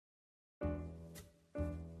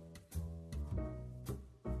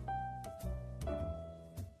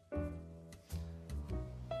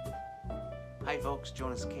Hi folks,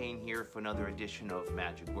 Jonas Cain here for another edition of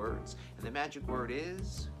Magic Words. And the magic word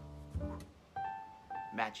is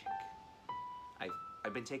magic.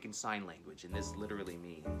 I've been taking sign language and this literally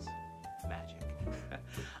means magic.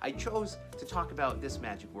 I chose to talk about this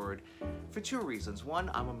magic word for two reasons. One,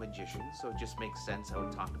 I'm a magician, so it just makes sense I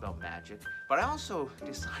would talk about magic. But I also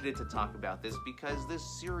decided to talk about this because this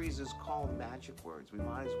series is called Magic Words. We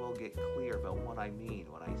might as well get clear about what I mean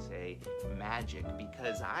when I say magic,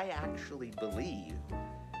 because I actually believe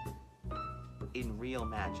in real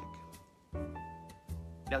magic.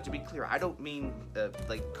 Now, to be clear, I don't mean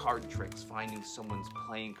like card tricks, finding someone's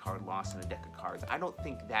playing card lost in a deck of cards. I don't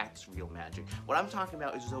think that's real magic. What I'm talking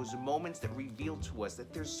about is those moments that reveal to us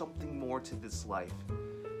that there's something more to this life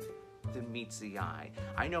than meets the eye.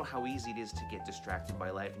 I know how easy it is to get distracted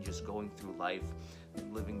by life and just going through life,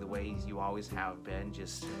 living the way you always have been,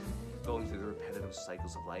 just going through the repetitive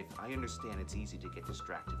cycles of life. I understand it's easy to get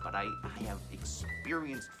distracted, but I have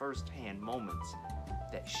experienced firsthand moments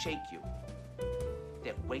that shake you,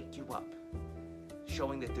 that wake you up,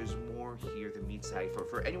 showing that there's more here than meets the eye.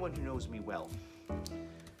 For anyone who knows me well,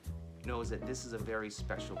 knows that this is a very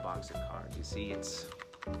special box of cards. You see,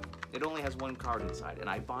 it only has one card inside, and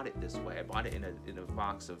I bought it this way. I bought it in a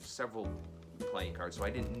box of several playing cards, so I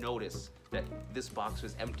didn't notice that this box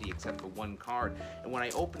was empty except for one card. And when I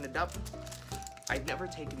opened it up, I've never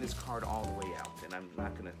taken this card all the way out, and I'm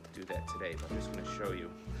not gonna do that today, but I'm just gonna show you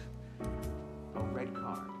a red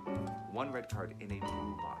card. One red card in a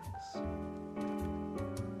blue box.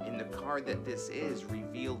 And the card that this is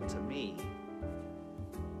revealed to me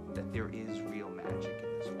that there is real magic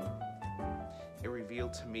in this world. It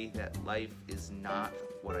revealed to me that life is not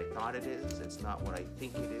what I thought it is. It's not what I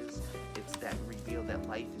think it is. It's that revealed that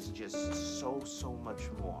life is just so much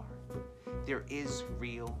more. There is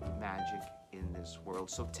real magic in this world.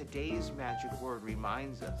 So today's magic word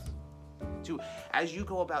reminds us to, as you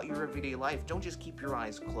go about your everyday life, don't just keep your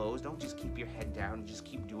eyes closed, don't just keep your head down and just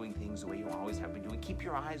keep doing things the way you always have been doing. Keep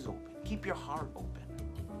your eyes open, keep your heart open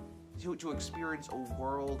to experience a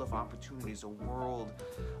world of opportunities, a world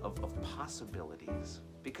of possibilities.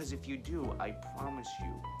 Because if you do, I promise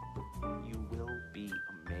you will be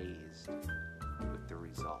amazed with the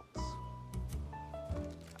results.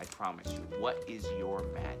 I promise you. What is your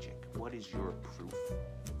magic? What is your proof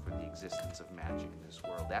for the existence of magic in this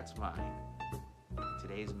world? That's mine.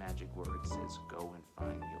 Today's magic word says, go and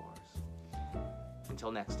find yours.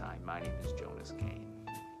 Until next time, my name is Jonas Cain.